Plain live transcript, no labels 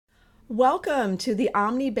Welcome to the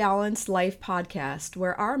Omni-Balanced Life podcast,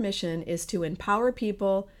 where our mission is to empower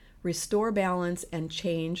people, restore balance, and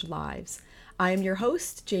change lives. I am your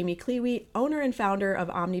host, Jamie Cleweet, owner and founder of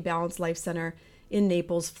Omni-Balanced Life Center in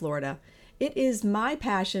Naples, Florida. It is my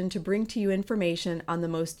passion to bring to you information on the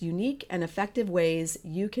most unique and effective ways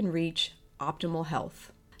you can reach optimal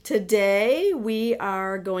health. Today, we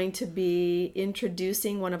are going to be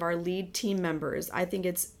introducing one of our lead team members. I think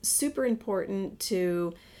it's super important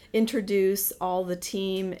to introduce all the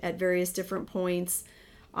team at various different points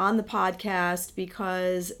on the podcast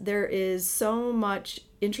because there is so much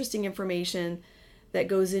interesting information that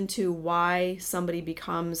goes into why somebody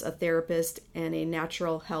becomes a therapist and a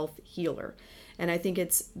natural health healer. And I think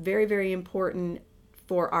it's very, very important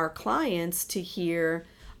for our clients to hear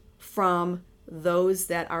from those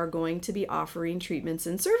that are going to be offering treatments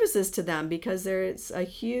and services to them, because there's a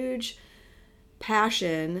huge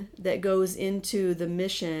passion that goes into the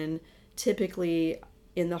mission typically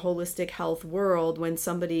in the holistic health world. When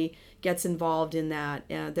somebody gets involved in that,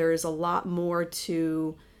 there is a lot more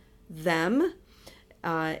to them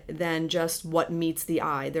than just what meets the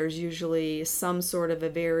eye. There's usually some sort of a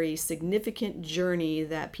very significant journey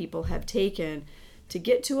that people have taken to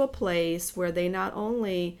get to a place where they not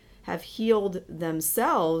only have healed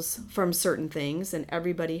themselves from certain things, and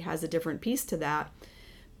everybody has a different piece to that,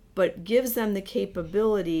 but gives them the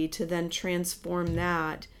capability to then transform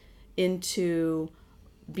that into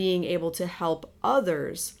being able to help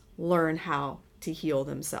others learn how to heal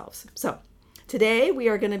themselves. So today we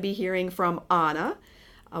are going to be hearing from Anna,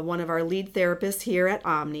 one of our lead therapists here at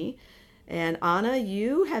Omni. And Anna,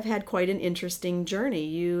 you have had quite an interesting journey.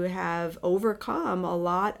 You have overcome a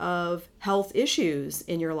lot of health issues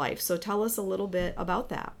in your life. So tell us a little bit about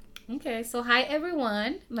that. Okay, so hi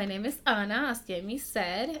everyone. My name is Anna, as Jamie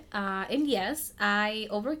said. And yes, I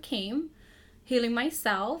overcame healing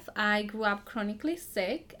myself. I grew up chronically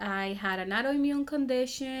sick. I had an autoimmune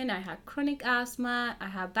condition. I had chronic asthma. I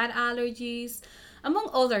had bad allergies, among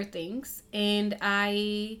other things. And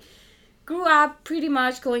I grew up pretty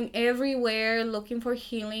much going everywhere looking for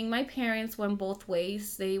healing. My parents went both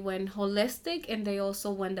ways. They went holistic and they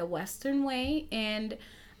also went the Western way. And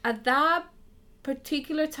at that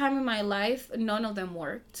particular time in my life, none of them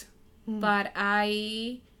worked. But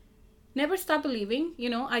I never stopped believing.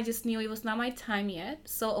 I just knew it was not my time yet.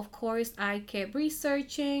 So of course I kept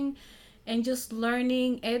researching and just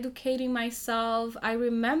learning, educating myself. I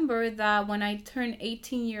remember that when I turned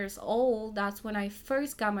 18 years old, that's when I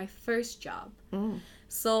first got my first job.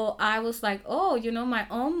 So I was like, my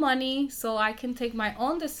own money, so I can take my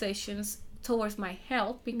own decisions towards my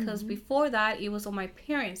health, because before that it was on my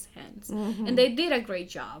parents' hands, and they did a great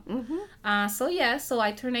job. So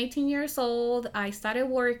I turned 18 years old. I started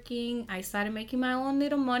working. I started making my own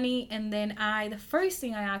little money, and then the first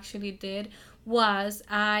thing I actually did was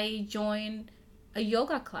I joined a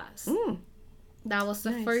yoga class. That was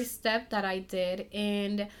the first step that I did.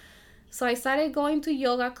 And so I started going to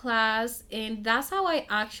yoga class, and that's how I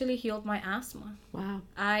actually healed my asthma. Wow.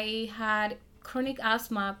 I had chronic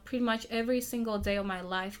asthma pretty much every single day of my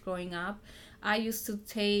life growing up. I used to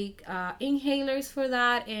take inhalers for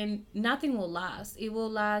that, and nothing will last. It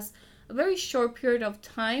will last a very short period of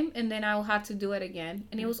time, and then I will have to do it again.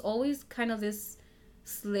 And it was always kind of this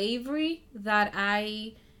slavery that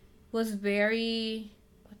I was very,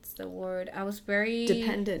 I was very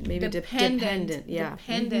dependent to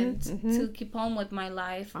keep on with my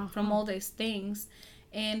life from all these things.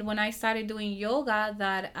 And when I started doing yoga,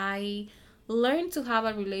 that I learned to have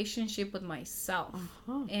a relationship with myself.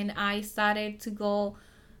 And I started to go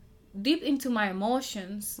deep into my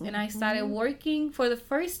emotions, and I started working for the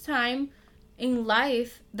first time in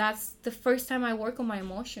life. That's the first time I work on my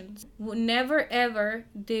emotions. Never ever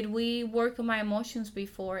did we work on my emotions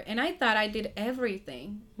before, and I thought I did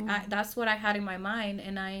everything. That's what I had in my mind,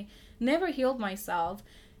 and I never healed myself.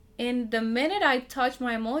 And the minute I touched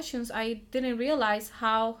my emotions, I didn't realize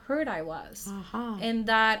how hurt I was. And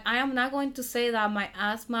that I am not going to say that my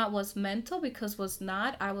asthma was mental, because it was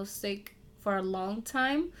not. I was sick for a long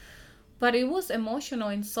time. But it was emotional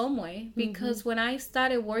in some way, because when I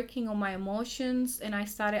started working on my emotions and I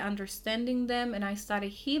started understanding them and I started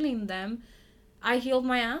healing them, I healed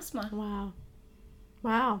my asthma.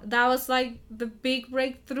 Wow. That was like the big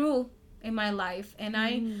breakthrough in my life. And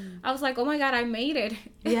I was like, oh my God, I made it.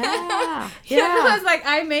 Yeah. I was like,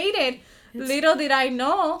 I made it. Little did I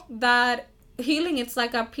know that healing, it's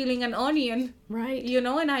like peeling an onion. Right.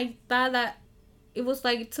 And I thought that it was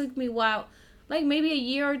like, it took me a while, like maybe a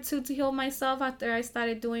year or two, to heal myself after I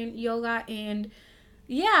started doing yoga. And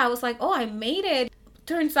I was like, oh, I made it.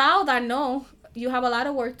 Turns out that no, you have a lot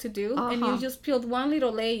of work to do, and Uh-huh. you just peeled one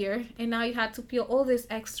little layer, and now you had to peel all these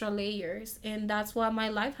extra layers, and that's what my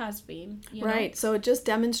life has been, you know? Right. So it just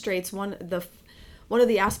demonstrates one of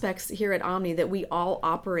the aspects here at Omni that we all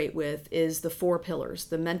operate with is the 4 pillars: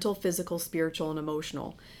 the mental, physical, spiritual, and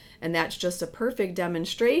emotional. And that's just a perfect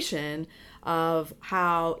demonstration of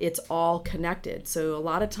how it's all connected. So a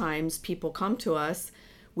lot of times people come to us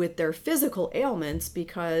with their physical ailments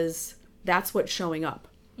because that's what's showing up.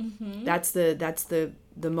 That's the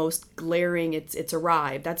most glaring. It's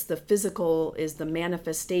arrived. That's the physical, is the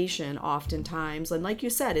manifestation oftentimes. And like you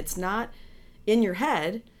said, it's not in your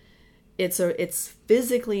head. It's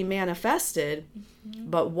physically manifested,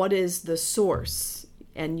 but what is the source?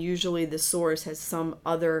 And usually the source has some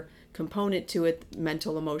other component to it,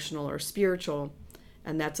 mental, emotional, or spiritual.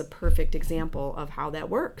 And that's a perfect example of how that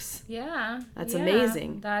works. Yeah. That's yeah,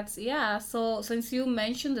 amazing. So since you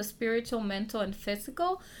mentioned the spiritual, mental, and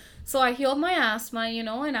physical, so I healed my asthma,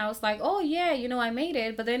 and I was like, oh yeah, I made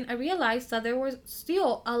it. But then I realized that there were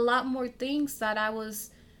still a lot more things that I was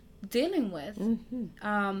dealing with.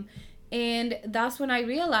 And that's when I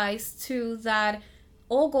realized too that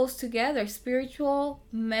all goes together: spiritual,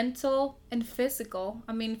 mental, and physical.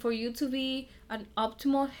 I mean, for you to be an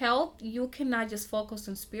optimal health, you cannot just focus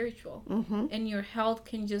on spiritual, and your health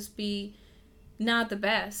can just be not the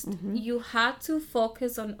best. You have to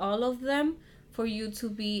focus on all of them for you to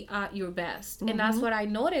be at your best. And that's what I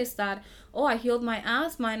noticed, that I healed my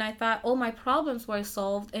asthma, and I thought all my problems were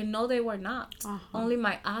solved, and no, they were not. Only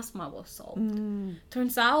my asthma was solved.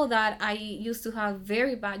 Turns out that I used to have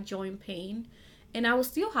very bad joint pain, and I was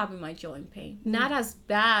still having my joint pain. Not as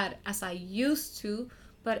bad as I used to,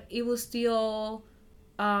 but it was still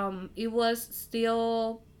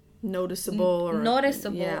Noticeable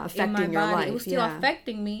affecting in my your body. life. It was still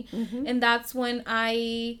affecting me. And that's when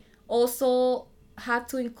I also had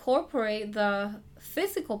to incorporate the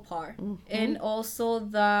physical part and also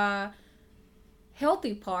the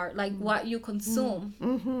healthy part, like what you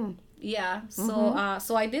consume. Yeah.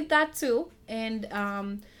 So I did that too.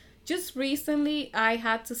 And just recently I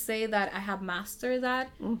had to say that I have mastered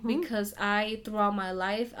that, because throughout my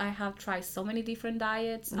life, I have tried so many different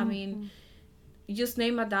diets. I mean, you just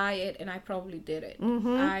name a diet and I probably did it.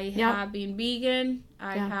 I have been vegan.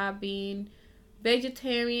 I have been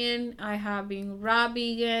vegetarian. I have been raw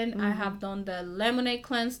vegan. I have done the lemonade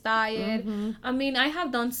cleanse diet. I mean, I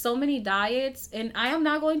have done so many diets, and I am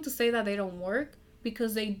not going to say that they don't work,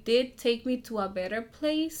 because they did take me to a better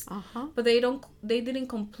place, but they didn't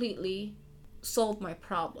completely solve my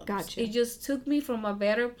problems. Gotcha. It just took me from a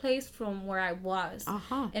better place from where I was.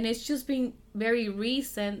 And it's just been very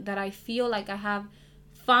recent that I feel like I have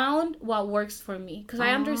found what works for me, because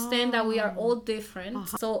I understand that we are all different.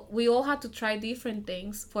 So we all have to try different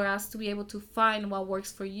things for us to be able to find what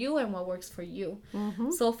works for you and what works for you.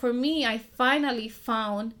 So for me, I finally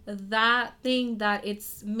found that thing that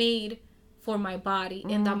it's made for my body,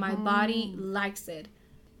 and that my body likes it.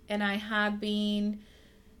 And I have been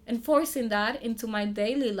enforcing that into my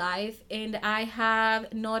daily life, and I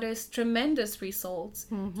have noticed tremendous results.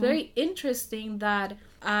 It's very interesting that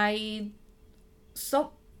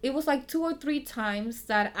it was like 2 or 3 times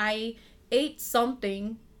that I ate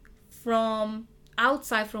something from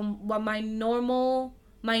outside from what my new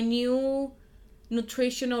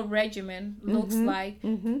nutritional regimen looks like.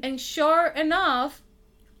 And sure enough,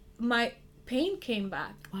 my pain came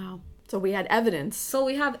back. Wow. So we had evidence. So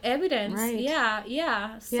we have evidence. Right.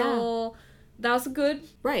 Yeah. So that was good.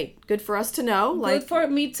 Right. Good for us to know. Good for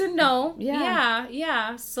me to know. Yeah.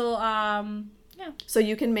 Yeah. So So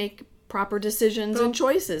you can make proper decisions and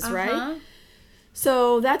choices, right?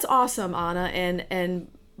 So that's awesome, Anna. And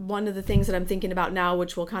one of the things that I'm thinking about now,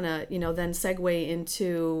 which will kind of, then segue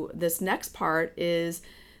into this next part, is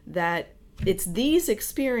that it's these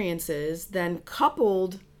experiences then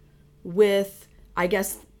coupled with, I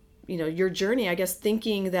guess, your journey, I guess,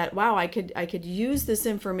 thinking that, wow, I could use this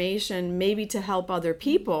information maybe to help other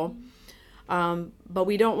people. But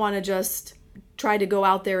we don't want to just try to go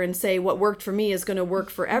out there and say what worked for me is going to work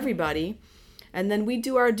for everybody. And then we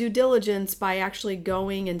do our due diligence by actually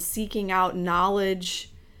going and seeking out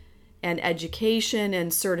knowledge and education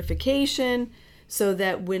and certification, so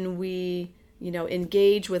that when we,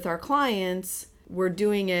 engage with our clients, we're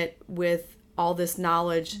doing it with all this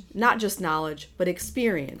knowledge, not just knowledge, but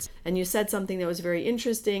experience. And you said something that was very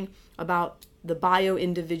interesting about the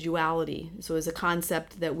bio-individuality. So it's a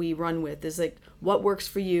concept that we run with, is like what works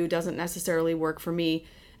for you doesn't necessarily work for me,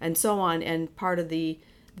 and so on. And part of the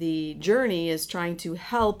journey is trying to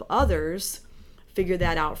help others figure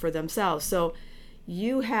that out for themselves. So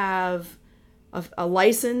you have a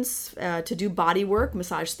license to do body work,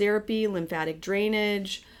 massage therapy, lymphatic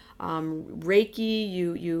drainage, Reiki.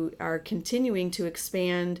 You are continuing to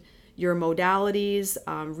expand your modalities.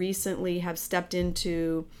 Recently have stepped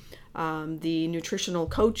into the nutritional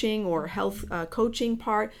coaching or health coaching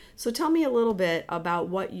part. So tell me a little bit about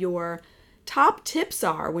what your top tips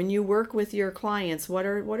are when you work with your clients. What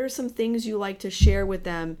are some things you like to share with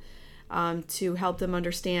them to help them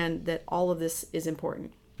understand that all of this is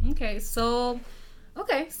important? Okay, so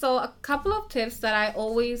a couple of tips that I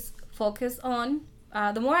always focus on.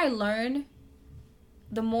 The more I learn,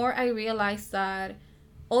 the more I realize that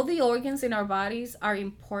all the organs in our bodies are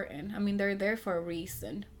important. I mean, they're there for a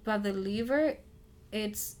reason. But the liver,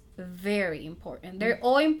 it's very important. They're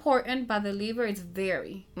all important, but the liver is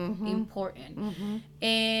very important.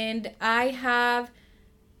 And I have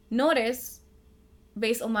noticed,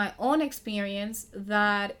 based on my own experience,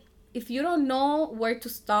 that if you don't know where to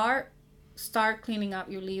start cleaning up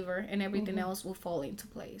your liver, and everything else will fall into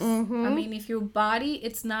place. I mean, if your body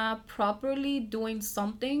it's not properly doing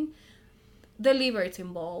something, the liver is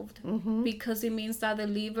involved, because it means that the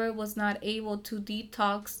liver was not able to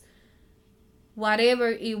detox whatever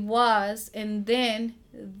it was, and then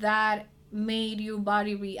that made your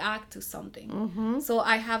body react to something. So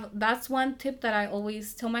that's one tip that I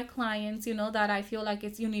always tell my clients, that I feel like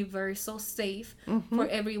it's universal safe for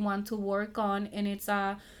everyone to work on, and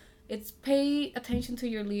it's pay attention to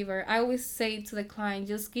your liver. I always say to the client,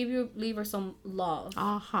 just give your liver some love.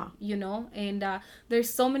 And there's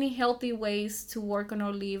so many healthy ways to work on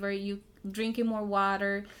our liver. You drinking more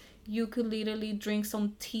water. You could literally drink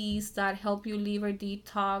some teas that help your liver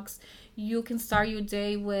detox. You can start your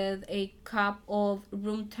day with a cup of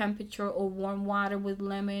room temperature or warm water with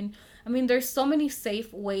lemon. I mean, there's so many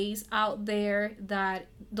safe ways out there that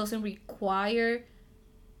doesn't require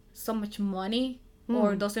so much money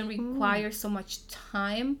or doesn't require so much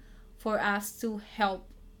time for us to help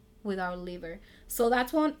with our liver. So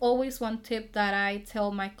that's always one tip that I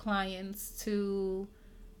tell my clients to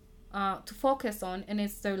focus on, and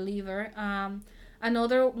it's their liver.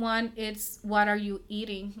 Another one is, what are you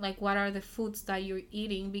eating? Like, what are the foods that you're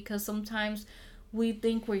eating? Because sometimes we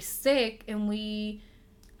think we're sick and we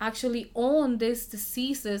actually own these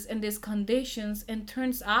diseases and these conditions, and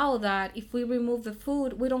turns out that if we remove the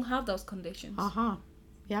food, we don't have those conditions.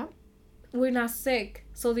 Yeah. We're not sick.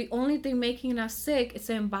 So the only thing making us sick is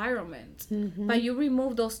the environment. But you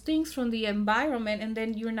remove those things from the environment, and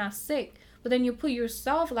then you're not sick. But then you put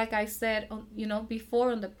yourself, like I said,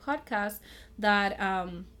 before on the podcast, that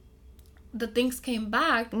the things came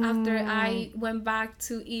back after I went back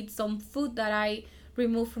to eat some food that I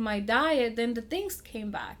removed from my diet. Then the things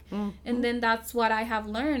came back, and then that's what I have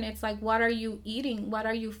learned. It's like, what are you eating? What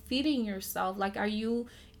are you feeding yourself? Like, are you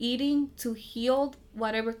eating to heal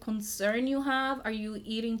whatever concern you have? Are you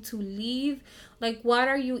eating to leave? Like, what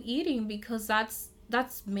are you eating? Because that's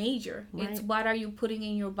major. Right. It's what are you putting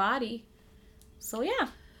in your body. So yeah.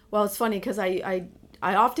 Well, it's funny because I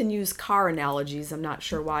often use car analogies. I'm not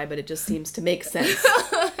sure why, but it just seems to make sense.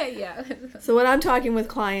 Yeah. So when I'm talking with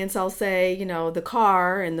clients, I'll say, the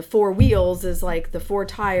car and the four wheels is like the four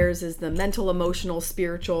tires is the mental, emotional,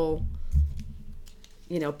 spiritual,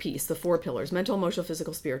 piece, the four pillars: mental, emotional,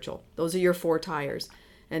 physical, spiritual. Those are your four tires.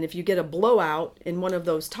 And if you get a blowout in one of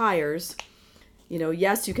those tires,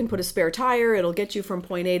 yes, you can put a spare tire. It'll get you from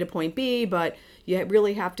point A to point B, but you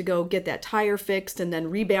really have to go get that tire fixed and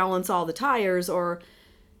then rebalance all the tires. Or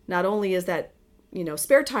not only is that,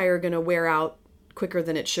 spare tire going to wear out quicker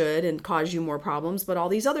than it should and cause you more problems, but all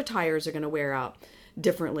these other tires are going to wear out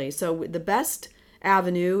differently. So the best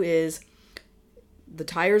avenue is the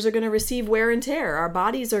tires are going to receive wear and tear. Our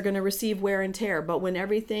bodies are going to receive wear and tear. But when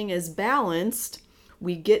everything is balanced,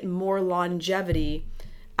 we get more longevity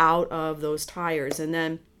out of those tires. And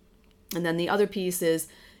then the other piece is,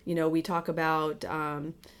 we talk about,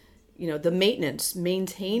 the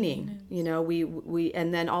maintaining, we,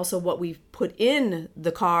 and then also what we put in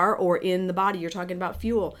the car or in the body. You're talking about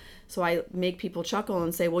fuel. So I make people chuckle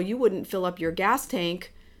and say, well, you wouldn't fill up your gas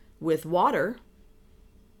tank with water.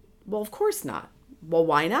 Well, of course not. Well,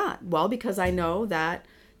 why not? Well, because I know that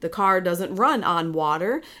the car doesn't run on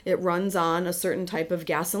water. It runs on a certain type of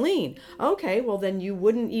gasoline. Okay, well, then you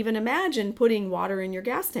wouldn't even imagine putting water in your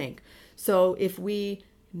gas tank. So if we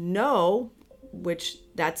know, which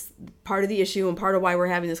that's part of the issue and part of why we're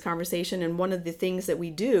having this conversation, and one of the things that we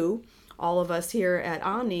do, all of us here at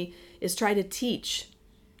Omni, is try to teach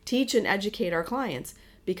and educate our clients.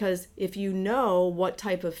 Because if you know what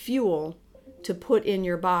type of fuel to put in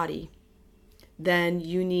your body, then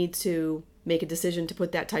you need to make a decision to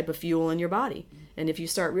put that type of fuel in your body. And if you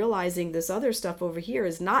start realizing this other stuff over here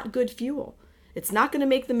is not good fuel, It's not going to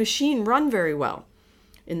make the machine run very well.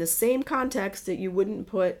 In the same context that you wouldn't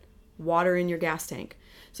put water in your gas tank.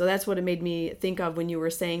 So that's what it made me think of when you were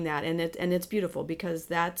saying that. And it's beautiful because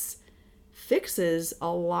that's fixes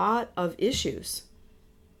a lot of issues.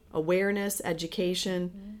 Awareness,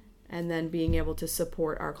 education, and then being able to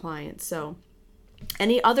support our clients. So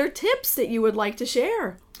any other tips that you would like to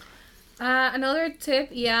share? Another tip,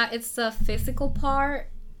 it's the physical part.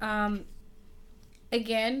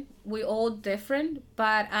 Again, we all different,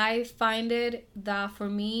 but I find it that for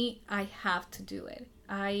me, I have to do it.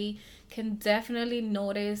 I can definitely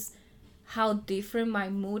notice how different my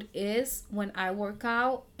mood is when I work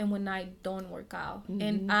out and when I don't work out. Mm-hmm.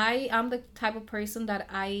 And I am the type of person that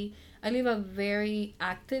I live a very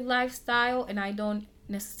active lifestyle, and I don't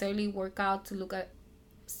necessarily work out to look at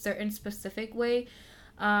certain specific way.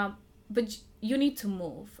 But you need to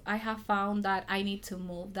move. I have found that I need to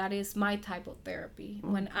move. That is my type of therapy.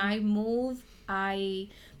 Mm-hmm. When I move, my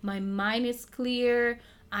mind is clear.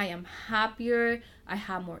 I am happier. I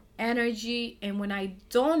have more energy. And when I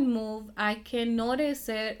don't move, I can notice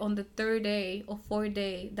it on the third day or fourth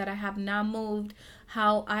day that I have not moved,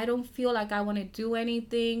 how I don't feel like I want to do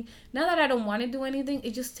anything. Not that I don't want to do anything.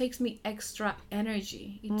 It just takes me extra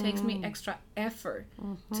energy. It takes me extra effort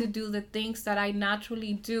to do the things that I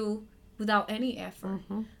naturally do without any effort.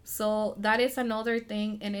 So that is another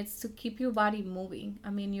thing, and it's to keep your body moving. I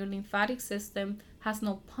mean, your lymphatic system has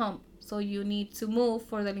no pump, so you need to move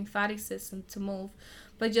for the lymphatic system to move.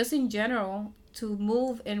 But just in general, to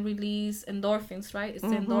move and release endorphins, right? It's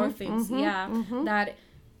endorphins, that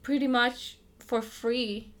pretty much for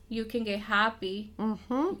free you can get happy,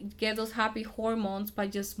 get those happy hormones by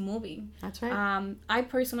just moving. That's right. I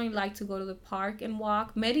personally like to go to the park and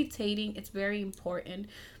walk. Meditating, it's very important,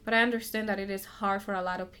 but I understand that it is hard for a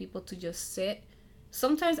lot of people to just sit.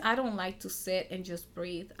 Sometimes I don't like to sit and just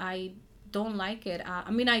breathe. I don't like it.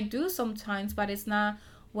 I mean, I do sometimes, but it's not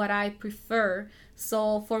what I prefer.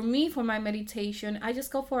 So for me, for my meditation, I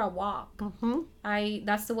just go for a walk.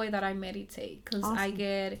 That's the way that I meditate, because awesome. I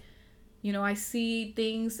get, I see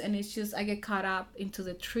things, and it's just, I get caught up into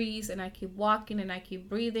the trees, and I keep walking and I keep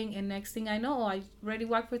breathing, and next thing I know, I already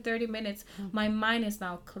walked for 30 minutes. My mind is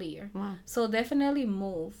now clear. So definitely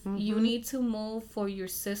move. You need to move for your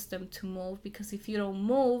system to move, because if you don't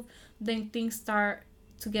move, then things start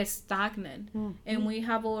to get stagnant. And we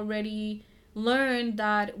have already learned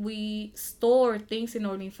that we store things in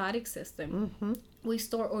our lymphatic system. We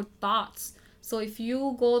store our thoughts. So if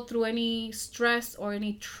you go through any stress or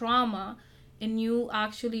any trauma and you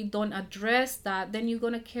actually don't address that, then you're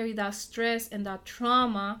going to carry that stress and that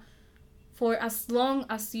trauma for as long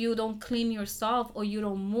as you don't clean yourself or you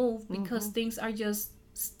don't move, because things are just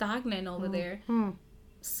stagnant over there.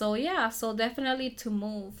 So so definitely to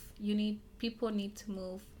move. People need to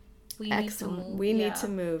move. We Excellent. Need to move. We need to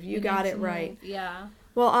move. You got it right. Yeah.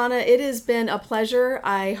 Well, Anna, it has been a pleasure.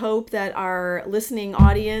 I hope that our listening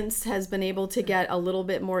audience has been able to get a little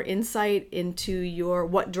bit more insight into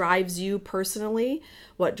what drives you personally,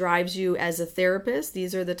 what drives you as a therapist.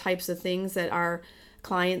 These are the types of things that our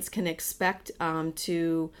clients can expect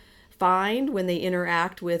to find when they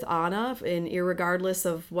interact with Anna, and irregardless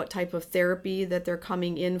of what type of therapy that they're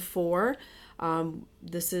coming in for.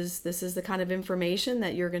 This is the kind of information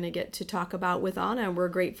that you're going to get to talk about with Anna, and we're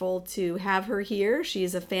grateful to have her here.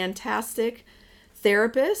 She's a fantastic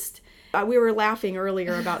therapist. We were laughing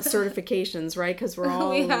earlier about certifications, right? Because we're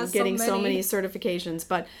all getting so many certifications.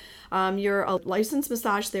 But you're a licensed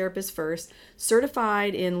massage therapist first,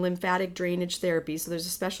 certified in lymphatic drainage therapy. So there's a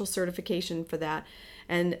special certification for that.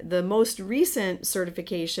 And the most recent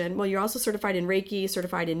certification, well, you're also certified in Reiki,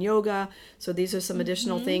 certified in yoga. So these are some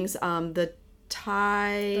additional things. The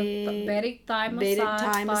Vedic Thai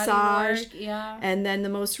massage, work, and then the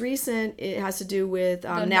most recent, it has to do with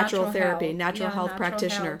natural therapy, natural health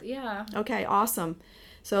practitioner. Okay, awesome.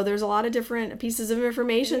 So there's a lot of different pieces of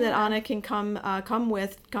information that Anna can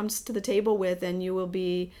comes to the table with, and you will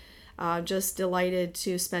be just delighted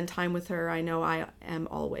to spend time with her. I know I am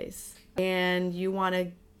always. And you want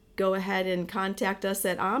to go ahead and contact us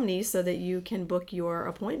at Omni so that you can book your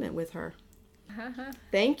appointment with her.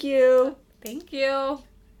 Thank you. Thank you.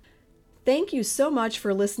 Thank you so much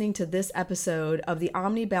for listening to this episode of the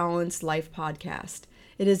Omni Balanced Life podcast.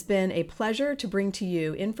 It has been a pleasure to bring to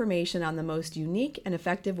you information on the most unique and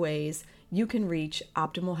effective ways you can reach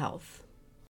optimal health.